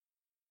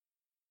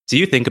Do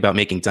you think about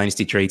making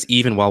dynasty trades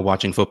even while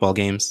watching football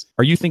games?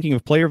 Are you thinking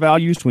of player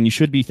values when you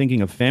should be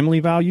thinking of family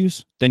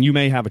values? Then you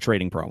may have a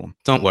trading problem.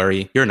 Don't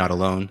worry, you're not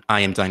alone.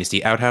 I am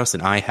Dynasty Outhouse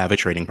and I have a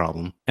trading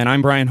problem. And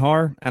I'm Brian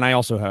Haar, and I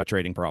also have a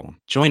trading problem.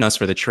 Join us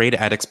for the Trade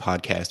Addicts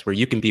podcast, where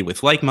you can be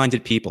with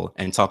like-minded people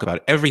and talk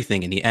about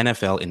everything in the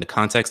NFL in the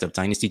context of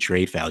dynasty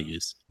trade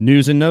values.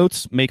 News and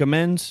notes, make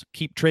amends,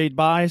 keep trade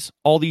buys,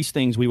 all these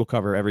things we will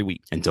cover every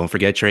week. And don't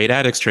forget Trade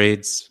Addicts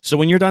trades. So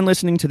when you're done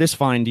listening to this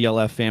fine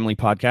DLF family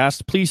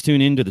podcast, please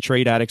tune in to the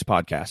Trade Addicts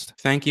podcast.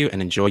 Thank you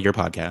and enjoy your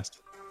podcast.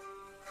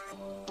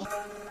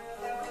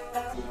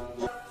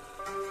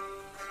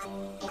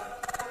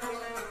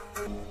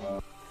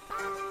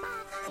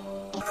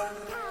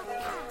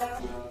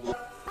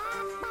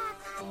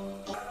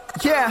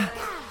 Yeah.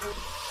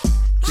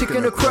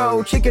 Chicken or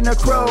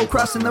crow,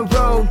 crossing the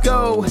road,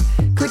 go.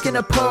 Clicking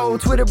a poll,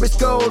 Twitter is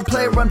gold,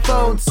 player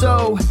unfold,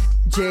 so.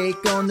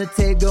 Jake on the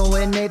table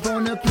and Nate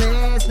on the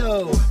plays,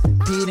 though.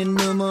 Pete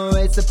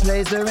enumerates the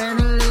plays, they're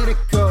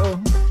analytical.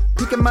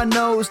 Picking my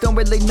nose, don't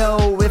really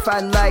know if I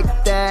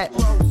like that.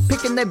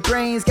 Picking their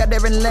brains, got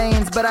different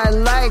lanes, but I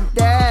like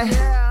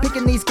that.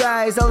 Picking these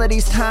guys, all of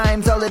these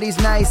times, all of these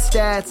nice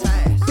stats.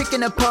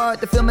 Picking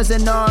apart, the film is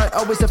an art,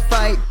 always a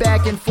fight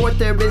back and forth.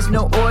 There is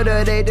no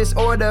order, they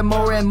disorder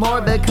more and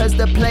more because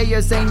the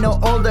players ain't no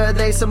older.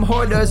 They some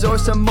hoarders or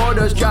some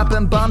mortars,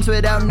 dropping bombs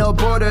without no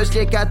borders.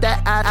 You got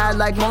that I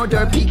like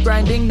mortar, peak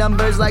grinding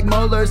numbers like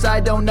molars. I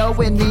don't know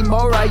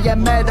anymore, I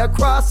am at a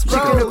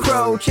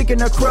crossroads.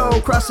 Chicken or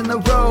crow, crossing the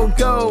road,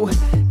 go.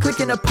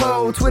 Clicking a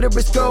poll, Twitter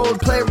is gold,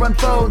 player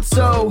unfold,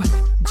 so.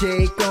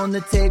 Jake on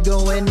the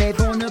table and Nate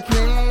on the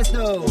plays,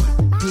 though.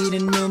 Pete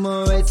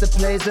enumerates the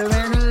plays, they're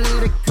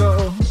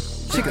analytical.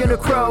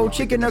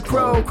 Chicken or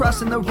crow,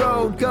 crossing the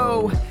road,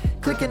 go.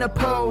 Clicking a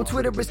poll,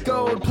 Twitter is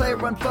gold,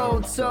 player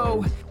unfold,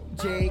 so.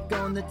 Jake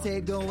on the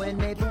table and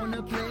Nate on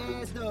the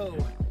plays, though.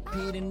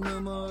 Pete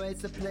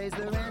enumerates the plays,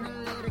 they're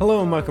analytical.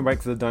 Hello and welcome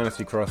back to the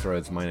Dynasty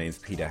Crossroads. My name is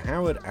Peter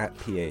Howard at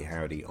PA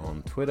Howdy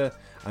on Twitter.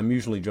 I'm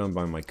usually joined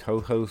by my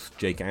co-host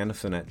Jake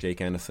Anderson at Jake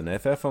Anderson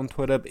FF on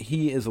Twitter, but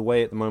he is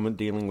away at the moment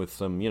dealing with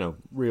some,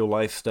 real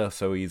life stuff,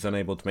 so he's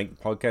unable to make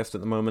the podcast at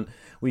the moment.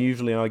 We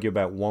usually argue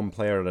about one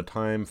player at a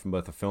time from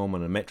both a film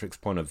and a metrics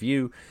point of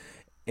view.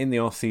 In the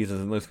off season,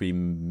 it's mostly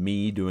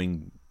me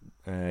doing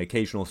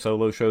occasional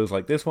solo shows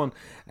like this one,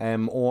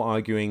 or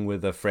arguing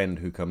with a friend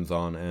who comes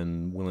on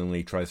and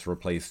willingly tries to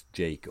replace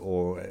Jake,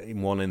 or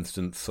in one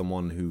instance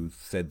someone who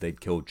said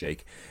they'd killed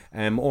Jake,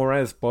 or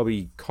as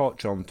Bobby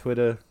Koch on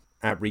Twitter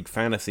at Reek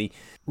Fantasy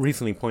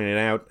recently pointed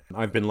out,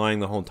 I've been lying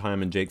the whole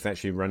time and Jake's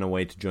actually run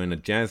away to join a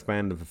jazz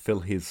band to fulfill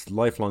his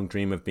lifelong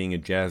dream of being a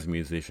jazz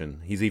musician.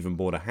 He's even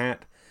bought a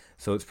hat.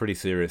 So it's pretty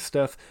serious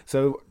stuff.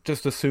 So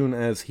just as soon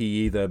as he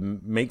either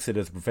makes it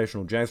as a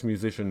professional jazz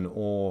musician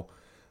or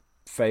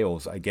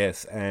fails, I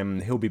guess,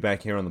 he'll be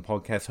back here on the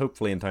podcast,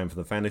 hopefully in time for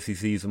the fantasy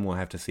season. We'll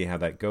have to see how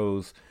that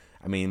goes.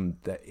 I mean,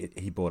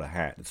 he bought a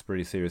hat. It's a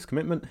pretty serious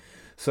commitment.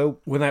 So,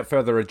 without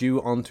further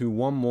ado, on to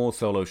one more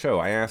solo show.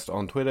 I asked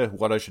on Twitter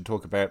what I should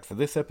talk about for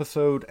this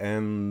episode,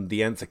 and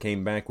the answer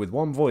came back with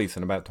one voice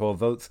and about 12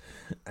 votes.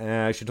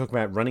 I should talk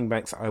about running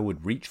backs I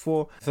would reach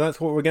for. So that's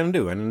what we're going to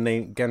do. And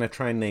I'm going to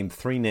try and name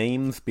 3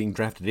 names being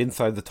drafted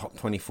inside the top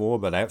 24,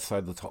 but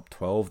outside the top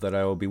 12 that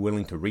I will be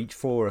willing to reach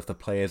for if the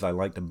players I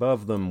liked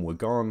above them were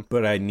gone,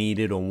 but I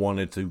needed or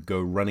wanted to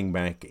go running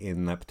back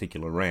in that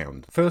particular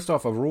round. First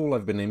off, a rule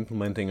I've been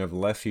implementing over the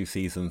last few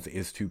seasons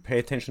is to pay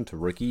attention to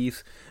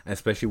rookies,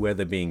 especially where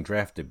they're being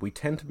drafted. We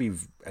tend to be,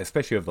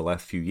 especially over the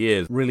last few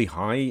years, really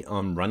high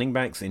on running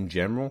backs in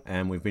general,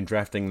 and we've been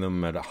drafting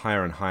them at a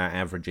higher and higher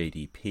average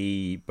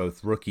ADP.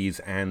 Both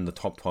rookies and the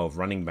top 12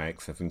 running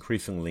backs have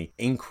increasingly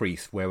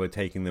increased where we're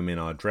taking them in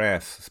our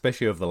drafts,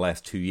 especially over the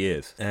last 2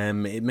 years.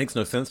 It makes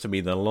no sense to me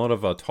that a lot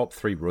of our top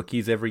 3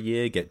 rookies every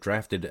year get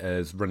drafted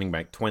as running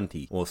back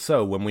 20 or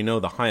so, when we know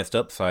the highest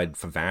upside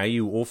for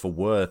value or for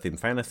worth in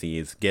fantasy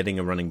is getting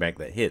a running back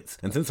that hits.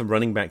 And since a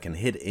running back can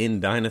hit in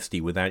Dynasty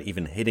without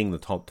even hitting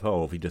the top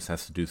 12, he just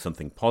has to do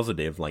something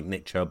positive, like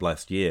Nick Chubb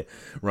last year,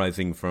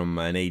 rising from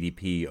an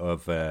ADP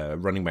of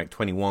running back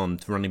 21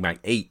 to running back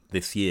 8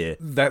 this year.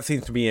 That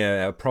seems to be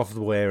a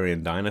profitable area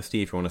in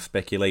Dynasty if you want to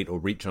speculate or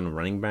reach on a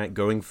running back.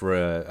 Going for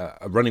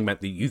a running back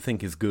that you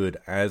think is good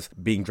as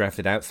being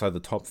drafted outside the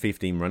top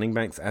 15 running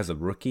backs as a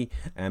rookie,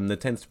 there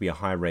tends to be a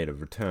high rate of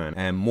return.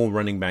 And more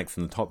running backs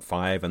in the top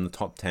 5 and the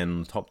top 10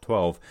 and the top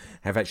 12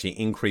 have actually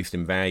increased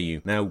in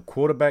value. Now,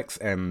 quarterbacks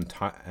and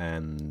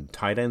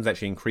tight ends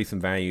actually increase in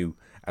value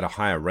at a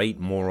higher rate.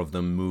 More of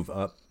them move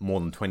up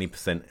more than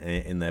 20%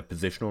 in their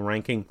positional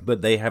ranking,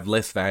 but they have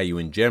less value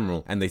in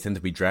general, and they tend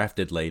to be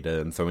drafted later,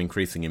 and so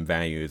increasing in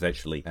value is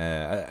actually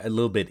a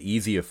little bit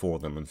easier for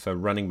them, and so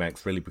running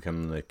backs really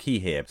become the key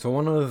here. So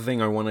one other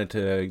thing I wanted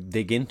to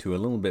dig into a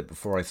little bit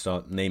before I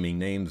start naming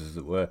names, as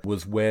it were,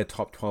 was where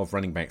top 12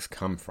 running backs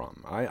come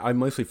from. I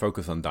mostly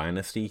focus on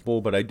Dynasty,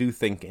 but I do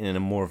think in a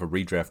more of a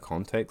redraft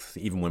context,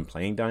 even when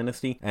playing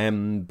Dynasty,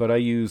 but I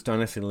use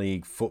Dynasty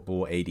League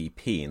Football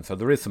ADP, and so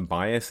there is some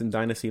bias bias in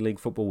Dynasty League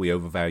football. We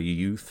overvalue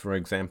youth, for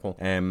example,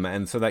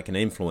 and so that can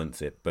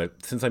influence it.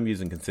 But since I'm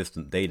using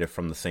consistent data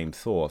from the same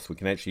source, we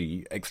can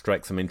actually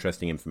extract some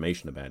interesting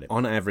information about it.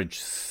 On average,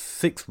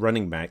 6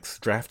 running backs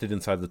drafted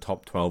inside the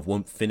top 12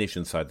 won't finish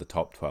inside the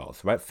top 12.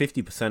 So about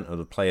 50% of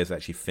the players that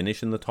actually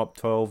finish in the top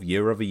 12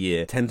 year over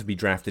year tend to be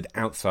drafted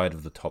outside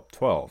of the top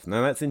 12.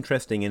 Now that's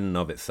interesting in and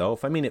of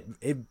itself. I mean,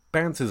 it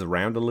bounces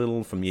around a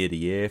little from year to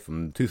year,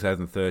 from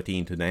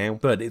 2013 to now,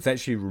 but it's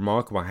actually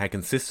remarkable how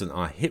consistent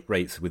our hit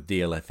rates with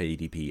DLF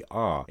ADP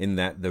are, in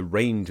that the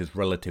range is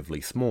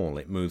relatively small.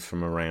 It moves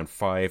from around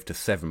 5 to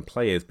 7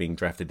 players being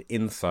drafted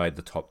inside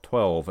the top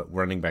 12 at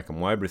running back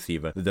and wide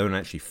receiver that don't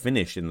actually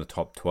finish in the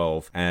top 12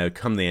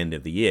 come the end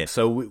of the year.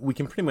 So we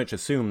can pretty much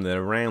assume that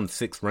around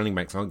 6 running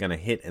backs aren't going to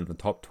hit in the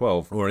top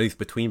 12, or at least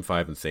between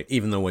 5 and 6,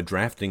 even though we're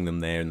drafting them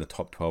there in the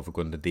top 12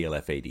 according to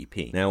DLF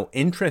ADP. Now,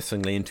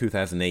 interestingly, in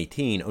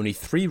 2018, only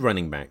 3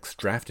 running backs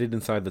drafted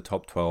inside the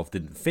top 12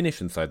 didn't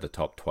finish inside the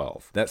top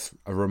 12. That's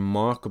a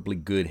remarkably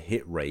good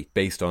hit rate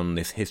based on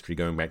this history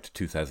going back to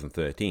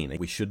 2013.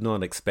 We should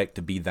not expect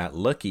to be that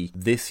lucky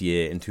this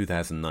year in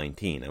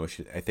 2019.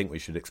 I think we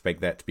should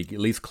expect that to be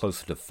at least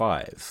closer to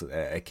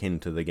 5s,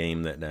 akin to the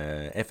game that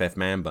FF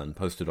Manbun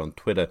posted on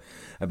Twitter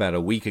about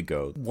a week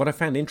ago. What I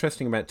found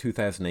interesting about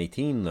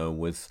 2018, though,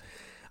 was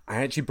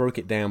I actually broke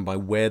it down by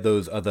where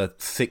those other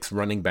 6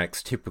 running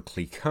backs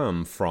typically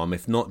come from.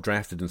 If not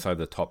drafted inside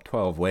the top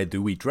 12, where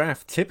do we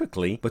draft?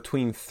 Typically,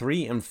 between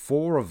 3 and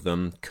 4 of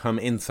them come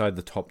inside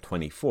the top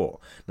 24.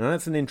 Now,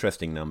 that's an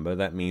interesting number.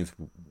 That means,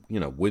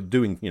 we're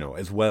doing,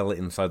 as well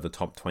inside the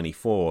top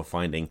 24,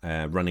 finding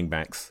running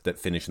backs that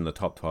finish in the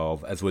top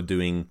 12, as we're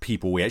doing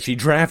people we actually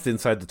draft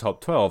inside the top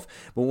 12.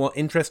 But what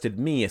interested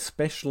me,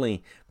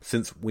 especially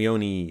since we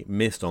only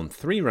missed on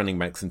 3 running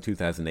backs in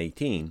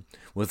 2018,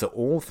 was that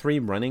all 3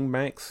 running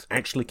backs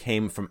actually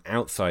came from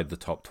outside the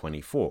top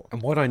 24.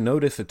 And what I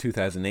noticed in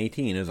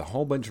 2018 is a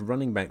whole bunch of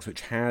running backs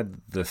which had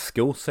the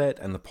skill set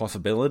and the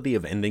possibility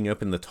of ending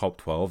up in the top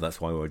 12, that's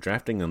why we're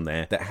drafting them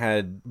there, that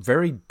had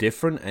very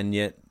different and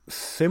yet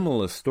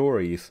similar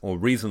stories or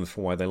reasons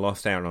for why they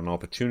lost out on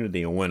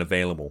opportunity or weren't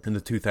available in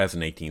the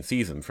 2018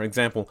 season. For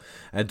example,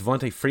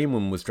 Devontae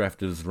Freeman was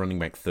drafted as running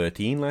back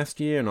 13 last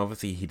year, and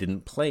obviously he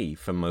didn't play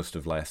for most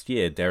of last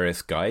year.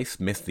 Darius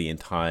Geis missed the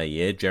entire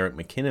year. Jerick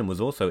McKinnon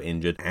was also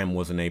injured and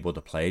wasn't able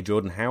to play.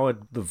 Jordan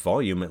Howard, the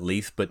volume at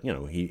least, but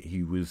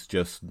he was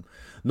just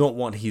not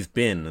what he's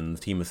been, and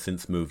the team has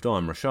since moved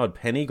on. Rashad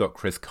Penny got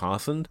Chris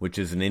Carson, which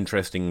is an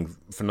interesting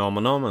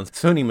phenomenon. And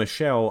Sony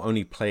Michel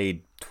only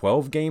played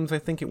 12 games, I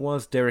think it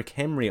was. Derrick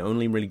Henry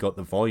only really got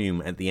the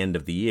volume at the end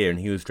of the year,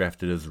 and he was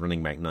drafted as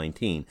running back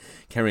 19.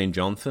 Kerryon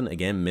Johnson,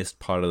 again, missed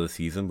part of the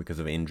season because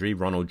of injury.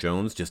 Ronald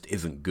Jones just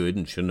isn't good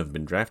and shouldn't have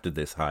been drafted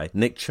this high.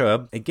 Nick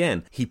Chubb,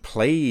 again, he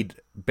played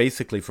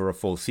basically for a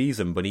full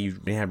season, but he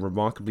had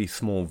remarkably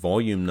small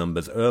volume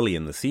numbers early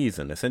in the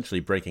season, essentially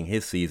breaking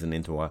his season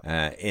into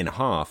in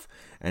half,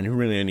 and who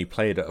really only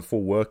played at a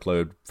full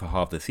workload for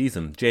half the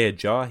season. Jay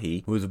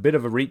Ajayi, who was a bit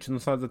of a reach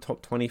inside the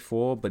top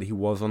 24, but he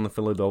was on the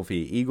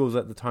Philadelphia Eagles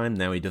at the time.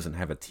 Now he doesn't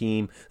have a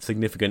team,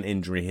 significant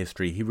injury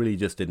history. He really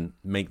just didn't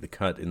make the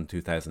cut in the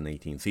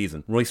 2018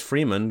 season. Royce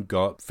Freeman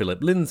got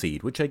Philip Lindsay,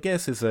 which I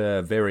guess is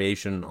a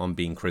variation on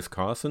being Chris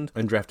Carson,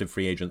 undrafted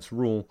free agents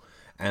rule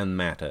and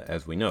matter,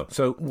 as we know.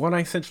 So what I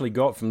essentially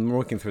got from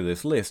working through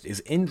this list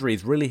is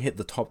injuries really hit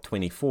the top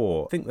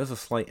 24. I think there's a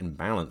slight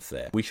imbalance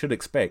there. We should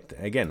expect,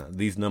 again,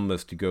 these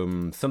numbers to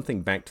go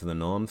something back to the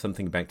norm,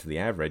 something back to the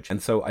average.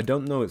 And so I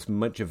don't know it's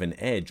much of an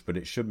edge, but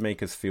it should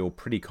make us feel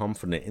pretty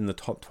confident in the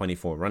top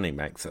 24 running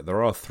backs that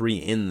there are 3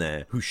 in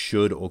there who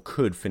should or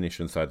could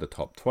finish inside the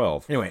top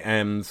 12.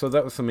 Anyway, so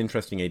that was some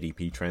interesting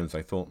ADP trends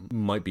I thought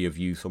might be of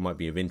use or might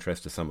be of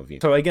interest to some of you.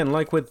 So again,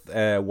 like with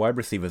wide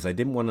receivers, I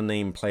didn't want to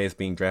name players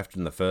being drafted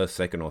in the first,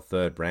 second, or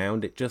third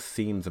round. It just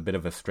seems a bit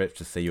of a stretch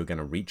to say you're going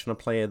to reach on a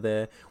player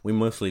there. We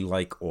mostly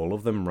like all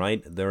of them,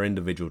 right? There are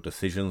individual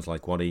decisions,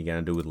 like what are you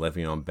going to do with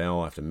Le'Veon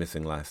Bell after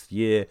missing last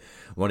year?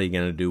 What are you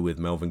going to do with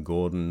Melvin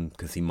Gordon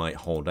because he might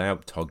hold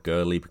out? Todd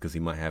Gurley because he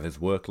might have his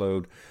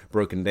workload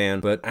broken down.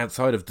 But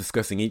outside of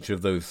discussing each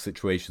of those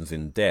situations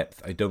in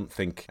depth, I don't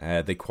think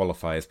they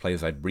qualify as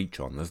players I'd reach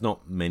on. There's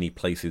not many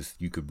places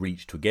you could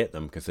reach to get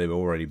them because they're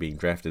already being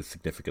drafted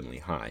significantly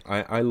high.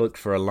 I looked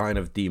for a line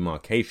of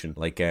demarcation,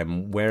 like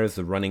where is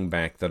the running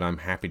back that I'm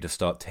happy to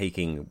start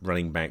taking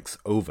running backs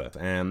over?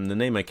 The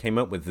name I came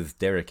up with is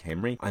Derrick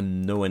Henry.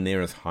 I'm nowhere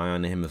near as high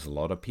on him as a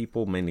lot of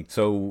people, mainly.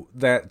 So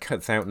that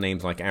cuts out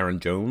names like Aaron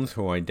Jones,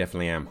 who I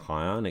definitely am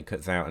high on. It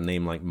cuts out a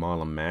name like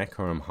Marlon Mack,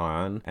 who I'm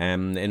high on.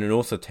 And it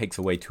also takes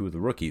away 2 of the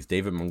rookies,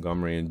 David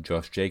Montgomery and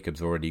Josh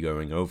Jacobs, already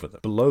going over them.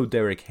 Below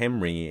Derrick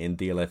Henry in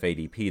DLF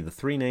ADP, the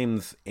 3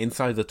 names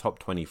inside the top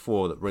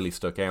 24 that really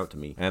stuck out to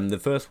me. The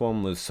first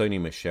one was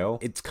Sony Michel.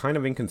 It's kind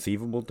of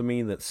inconceivable to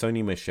me that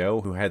Sony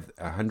Michel, who had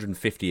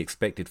 150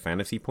 expected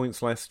fantasy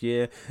points last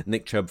year.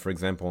 Nick Chubb, for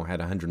example, had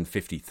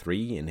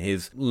 153 in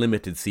his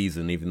limited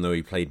season, even though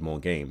he played more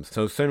games.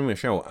 So Sony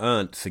Michel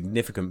earned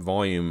significant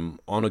volume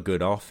on a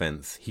good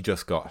offense, he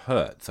just got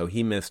hurt. So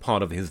he missed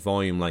part of his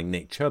volume like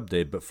Nick Chubb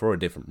did, but for a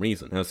different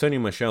reason. Now,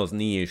 Sony Michel's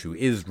knee issue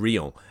is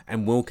real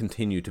and will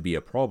continue to be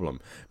a problem.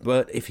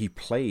 But if he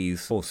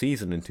plays full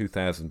season in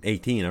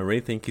 2018, I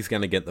really think he's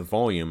going to get the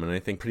volume, and I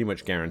think pretty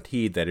much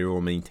guaranteed that he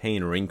will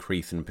maintain or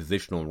increase in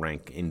positional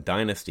rank in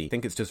Dynasty. I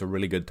think it's just a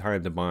really good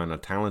time to buy on a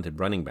talented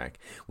running back.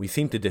 We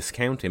seem to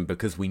discount him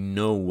because we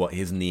know what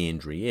his knee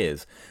injury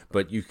is,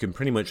 but you can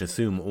pretty much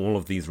assume all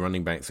of these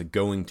running backs are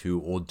going to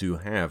or do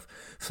have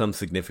some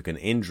significant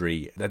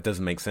injury. That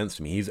doesn't make sense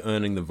to me. He's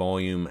earning the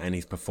volume and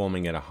he's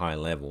performing at a high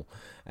level.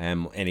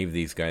 Any of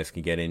these guys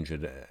can get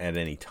injured at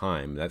any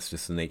time. That's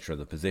just the nature of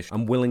the position.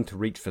 I'm willing to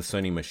reach for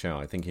Sony Michel.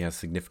 I think he has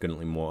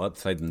significantly more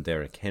upside than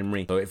Derrick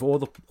Henry. So if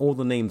all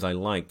the names I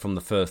liked from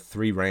the first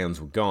 3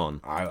 rounds were gone,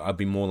 I'd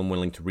be more than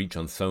willing to reach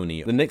on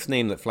Sony. The next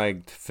name that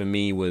flagged for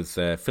me was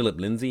Philip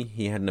Lindsay.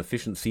 He had an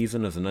efficient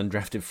season as an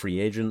undrafted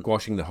free agent,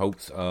 squashing the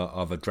hopes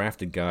of a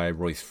drafted guy,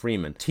 Royce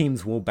Freeman.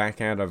 Teams will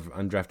back out of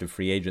undrafted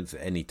free agents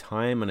at any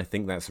time, and I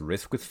think that's a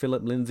risk with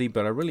Philip Lindsay,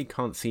 but I really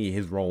can't see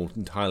his role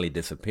entirely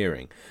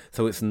disappearing.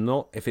 So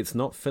if it's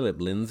not Philip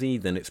Lindsay,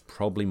 then it's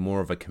probably more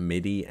of a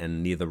committee,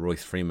 and neither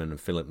Royce Freeman and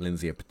Philip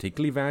Lindsay are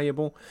particularly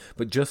valuable.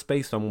 But just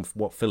based on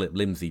what Philip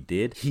Lindsay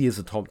did, he is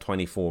a top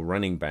 24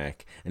 running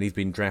back, and he's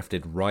been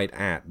drafted right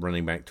at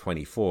running back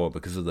 24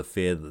 because of the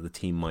fear that the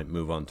team might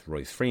move on to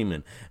Royce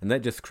Freeman, and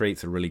that just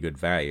creates a really good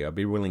value. I'd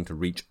be willing to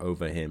reach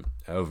over him,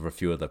 over a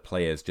few other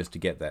players, just to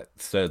get that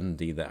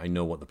certainty that I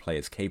know what the player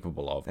is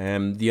capable of.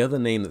 The other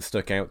name that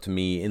stuck out to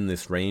me in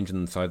this range,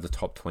 inside the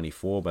top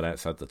 24 but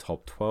outside the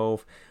top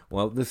 12,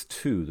 well, there's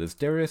 2. There's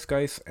Darius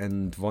Geis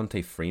and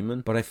Devontae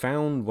Freeman, but I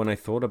found when I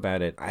thought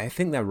about it, I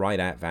think they're right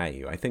at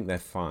value. I think they're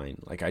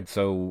fine.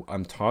 So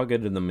I'm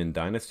targeting them in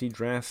Dynasty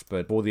drafts,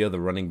 but all the other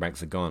running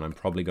backs are gone. I'm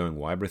probably going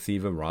wide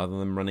receiver rather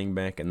than running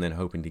back, and then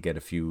hoping to get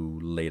a few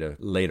later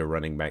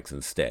running backs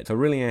instead. So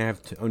really I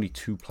have only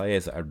 2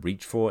 players that I'd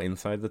reach for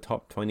inside the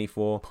top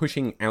 24.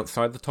 Pushing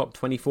outside the top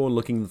 24,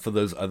 looking for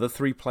those other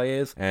 3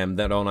 players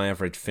that on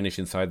average finish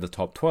inside the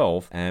top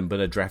 12,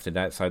 but are drafted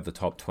outside the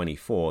top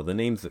 24. The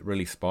names that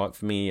really spark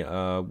for me,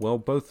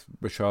 both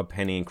Rashad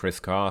Penny and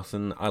Chris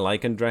Carson. I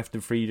like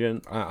undrafted free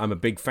agents. I'm a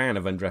big fan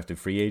of undrafted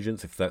free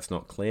agents, if that's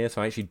not clear.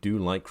 So I actually do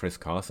like Chris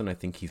Carson. I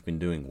think he's been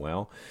doing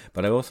well.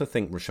 But I also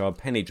think Rashad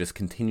Penny just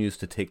continues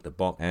to tick the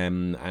box.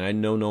 And I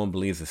know no one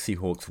believes the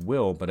Seahawks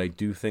will, but I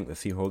do think the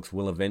Seahawks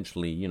will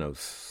eventually,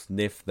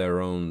 sniff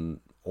their own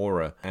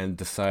aura and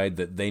decide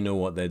that they know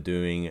what they're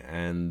doing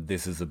and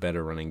this is a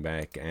better running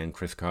back, and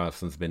Chris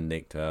Carson's been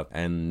nicked up,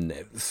 and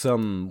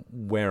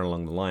somewhere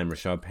along the line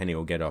Rashad Penny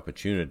will get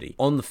opportunity.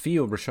 On the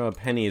field, Rashad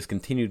Penny has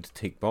continued to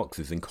tick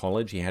boxes. In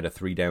college, he had a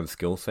 3-down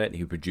skill set.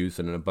 He produced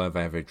at an above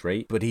average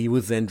rate, but he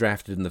was then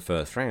drafted in the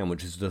first round,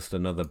 which is just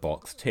another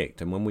box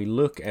ticked. And when we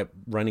look at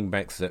running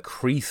backs that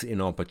increase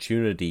in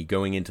opportunity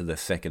going into the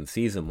second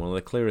season, one of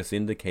the clearest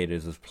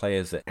indicators is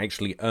players that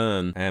actually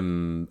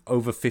earn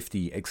over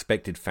 50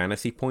 expected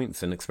fantasy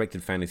points, and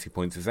expected fantasy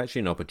points is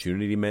actually an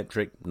opportunity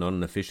metric, not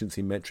an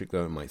efficiency metric,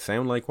 though it might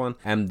sound like one.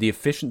 And the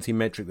efficiency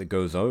metric that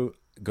goes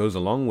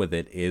along with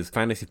it is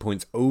fantasy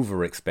points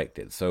over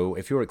expected. So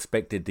if you're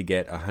expected to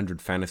get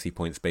 100 fantasy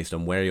points based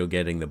on where you're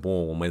getting the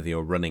ball and whether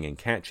you're running and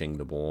catching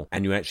the ball,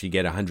 and you actually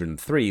get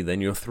 103,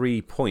 then you're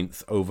 3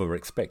 points over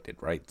expected,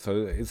 right?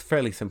 So it's a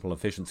fairly simple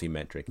efficiency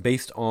metric.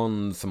 Based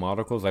on some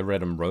articles I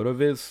read on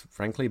RotoViz,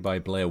 frankly, by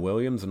Blair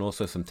Williams, and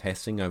also some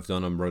testing I've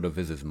done on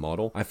RotoViz's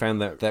model, I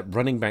found that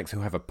running backs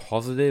who have a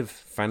positive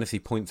fantasy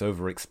points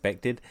over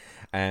expected,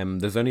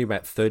 there's only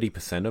about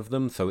 30% of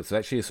them, so it's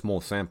actually a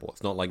small sample.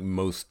 It's not like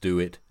most do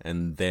it,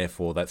 and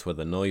therefore that's where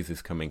the noise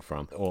is coming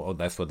from, or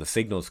that's where the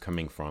signal's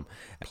coming from.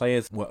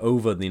 Players were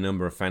over the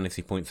number of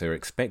fantasy points they were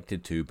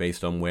expected to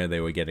based on where they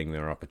were getting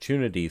their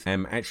opportunities,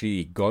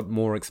 actually got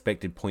more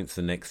expected points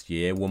the next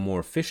year, were more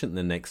efficient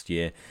the next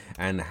year,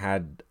 and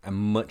had a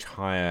much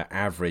higher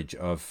average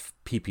of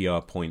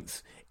PPR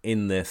points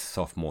in their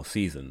sophomore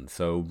season.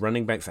 So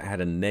running backs that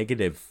had a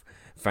negative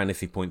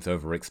fantasy points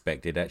over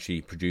expected actually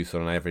produced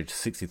on average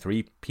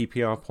 63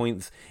 PPR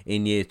points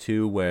in year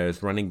 2,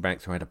 whereas running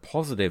backs who had a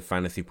positive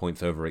fantasy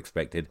points over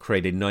expected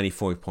created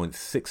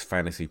 94.6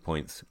 fantasy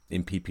points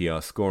in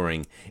PPR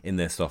scoring in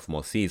their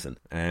sophomore season.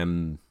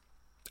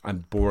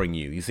 I'm boring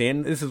you see,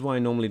 and this is why I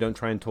normally don't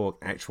try and talk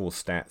actual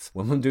stats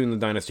when I'm doing the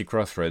Dynasty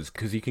Crossroads,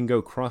 because you can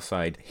go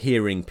cross-eyed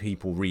hearing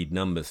people read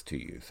numbers to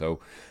you.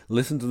 So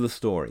listen to the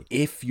story.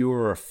 If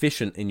you're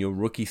efficient in your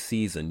rookie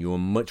season, you're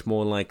much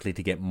more likely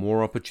to get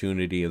more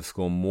opportunity and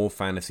score more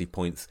fantasy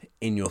points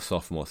in your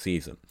sophomore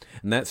season.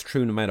 And that's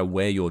true no matter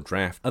where you're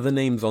drafted. Other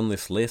names on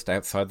this list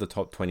outside the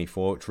top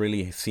 24, which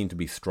really seem to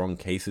be strong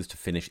cases to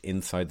finish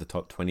inside the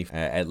top 20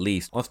 at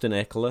least. Austin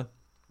Eckler,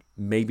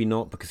 maybe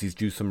not, because he's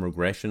due some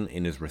regression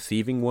in his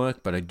receiving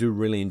work, but I do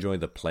really enjoy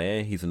the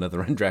player. He's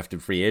another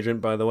undrafted free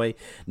agent, by the way.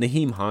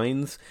 Naheem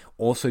Hines,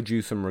 also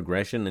due some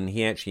regression, and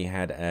he actually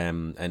had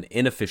an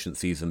inefficient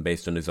season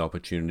based on his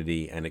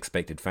opportunity and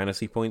expected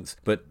fantasy points,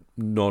 but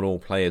not all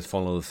players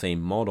follow the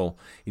same model.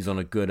 He's on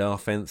a good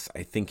offense.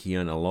 I think he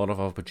earned a lot of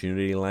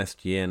opportunity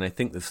last year, and I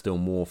think there's still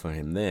more for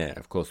him there.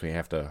 Of course, we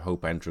have to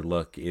hope Andrew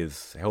Luck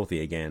is healthy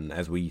again,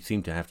 as we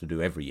seem to have to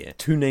do every year.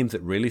 Two names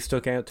that really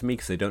stuck out to me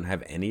because they don't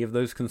have any of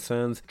those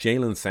concerns.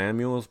 Jalen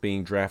Samuels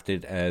being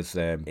drafted as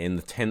in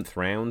the 10th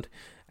round.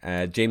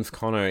 James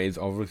Conner is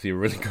obviously a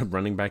really good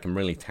running back and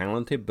really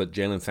talented, but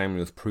Jalen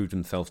Samuels proved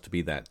himself to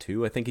be that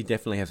too. I think he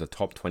definitely has a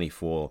top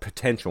 24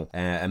 potential,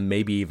 and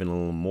maybe even a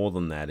little more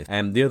than that.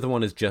 The other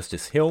one is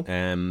Justice Hill,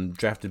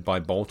 drafted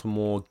by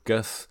Baltimore.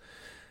 Gus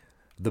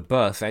the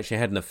Bus actually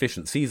had an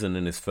efficient season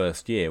in his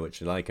first year,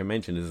 which, like I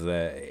mentioned,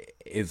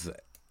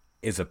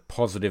 is a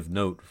positive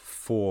note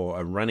for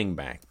a running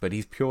back, but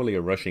he's purely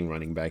a rushing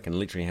running back and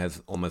literally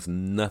has almost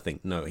nothing.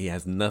 No, he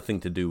has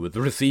nothing to do with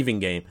the receiving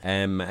game.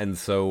 And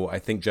so I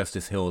think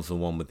Justice Hill is the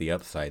one with the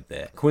upside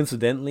there.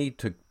 Coincidentally,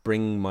 to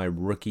bring my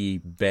rookie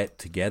bet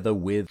together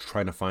with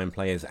trying to find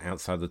players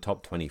outside the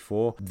top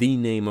 24, the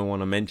name I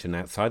want to mention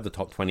outside the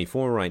top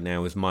 24 right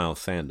now is Miles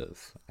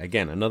Sanders.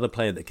 Again, another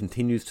player that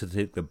continues to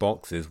tick the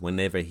boxes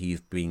whenever he's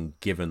being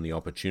given the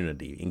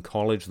opportunity. In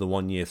college, the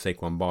 1 year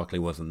Saquon Barkley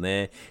wasn't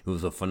there. He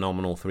was a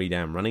phenomenal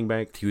 3-down running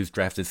back. He was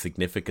drafted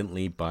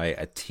significantly by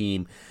a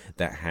team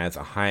that has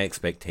a high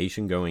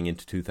expectation going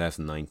into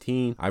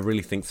 2019. I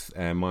really think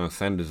Miles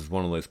Sanders is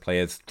one of those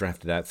players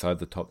drafted outside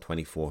the top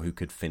 24 who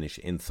could finish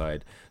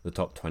inside the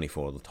top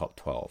 24 or the top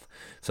 12.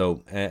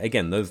 So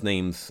again, those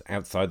names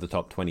outside the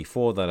top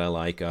 24 that I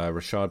like are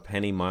Rashad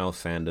Penny, Miles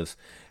Sanders,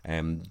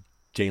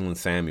 Jalen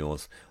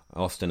Samuels,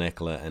 Austin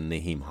Eckler, and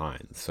Naheem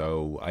Hines.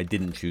 So I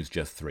didn't choose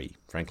just three.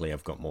 Frankly,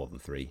 I've got more than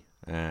three.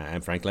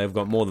 And frankly, I've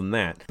got more than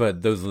that.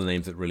 But those are the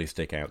names that really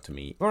stick out to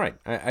me. All right,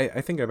 I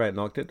think I about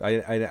knocked it.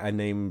 I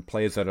named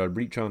players that I'd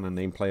reach on and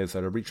named players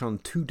that I'd reach on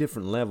two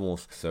different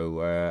levels.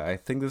 So I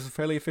think this is a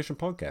fairly efficient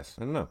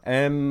podcast. I don't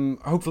know.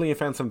 Hopefully you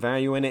found some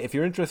value in it. If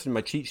you're interested in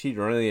my cheat sheet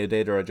or any of the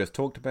data I just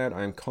talked about,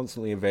 I am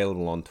constantly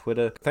available on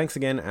Twitter. Thanks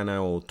again, and I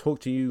will talk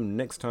to you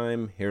next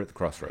time here at the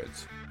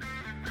Crossroads.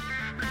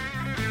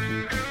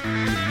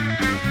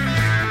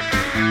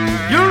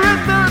 You're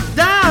at the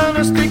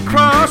Dynasty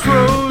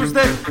Crossroads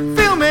that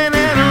film and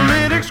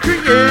analytics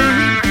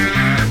create.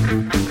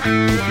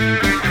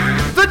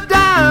 The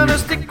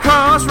Dynasty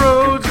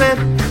Crossroads that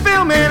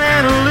film and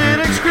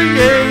analytics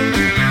create.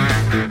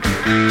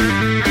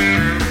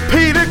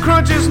 Peter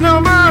crunches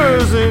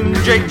numbers and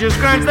Jake just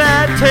grinds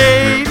that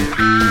tape.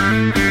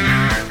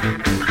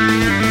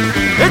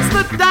 It's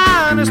the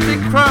Dynasty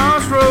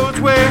Crossroads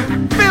where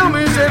film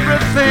is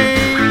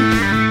everything.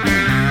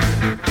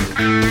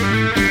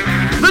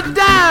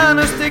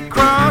 Dynasty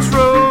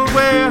Crossroad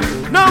where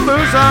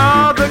numbers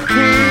are the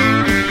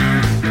king.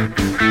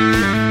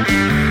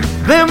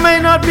 There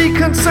may not be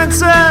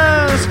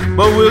consensus,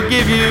 but we'll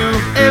give you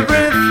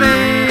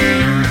everything.